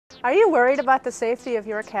Are you worried about the safety of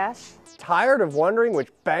your cash? Tired of wondering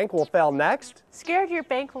which bank will fail next? Scared your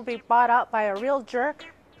bank will be bought out by a real jerk?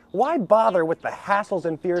 Why bother with the hassles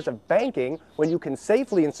and fears of banking when you can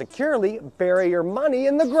safely and securely bury your money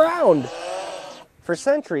in the ground? For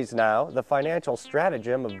centuries now, the financial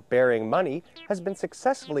stratagem of burying money has been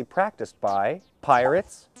successfully practiced by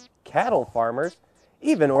pirates, cattle farmers,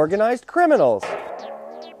 even organized criminals.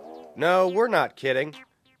 No, we're not kidding.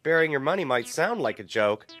 Burying your money might sound like a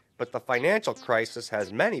joke, but the financial crisis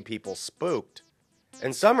has many people spooked.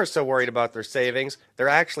 And some are so worried about their savings, they're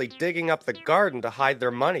actually digging up the garden to hide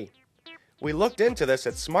their money. We looked into this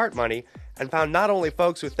at SmartMoney and found not only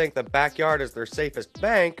folks who think the backyard is their safest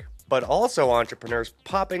bank, but also entrepreneurs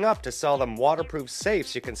popping up to sell them waterproof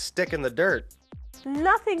safes you can stick in the dirt.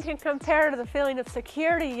 Nothing can compare to the feeling of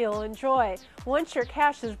security you'll enjoy once your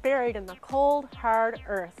cash is buried in the cold, hard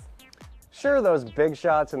earth. Sure, those big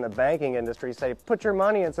shots in the banking industry say put your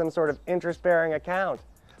money in some sort of interest-bearing account.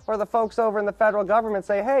 Or the folks over in the federal government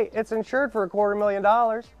say, hey, it's insured for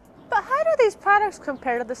 $250,000. But how do these products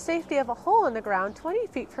compare to the safety of a hole in the ground 20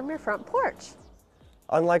 feet from your front porch?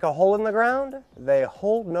 Unlike a hole in the ground, they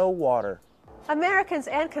hold no water. Americans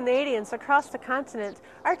and Canadians across the continent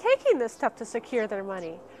are taking this step to secure their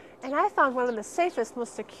money. And I found one of the safest,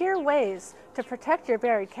 most secure ways to protect your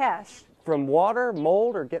buried cash. From water,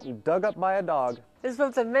 mold, or getting dug up by a dog. Is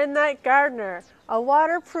with the Midnight Gardener, a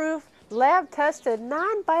waterproof, lab-tested,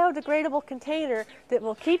 non-biodegradable container that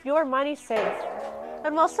will keep your money safe.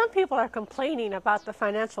 And while some people are complaining about the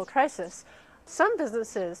financial crisis, some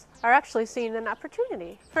businesses are actually seeing an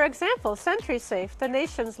opportunity. For example, SentrySafe, the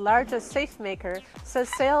nation's largest safe maker, says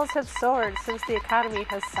sales have soared since the economy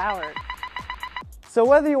has soured. So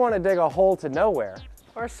whether you want to dig a hole to nowhere,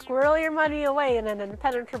 or squirrel your money away in an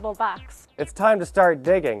impenetrable box, it's time to start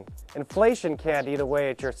digging. Inflation can't eat away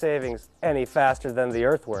at your savings any faster than the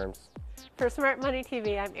earthworms. For Smart Money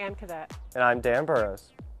TV, I'm Ann Kadet. And I'm Dan Burrows.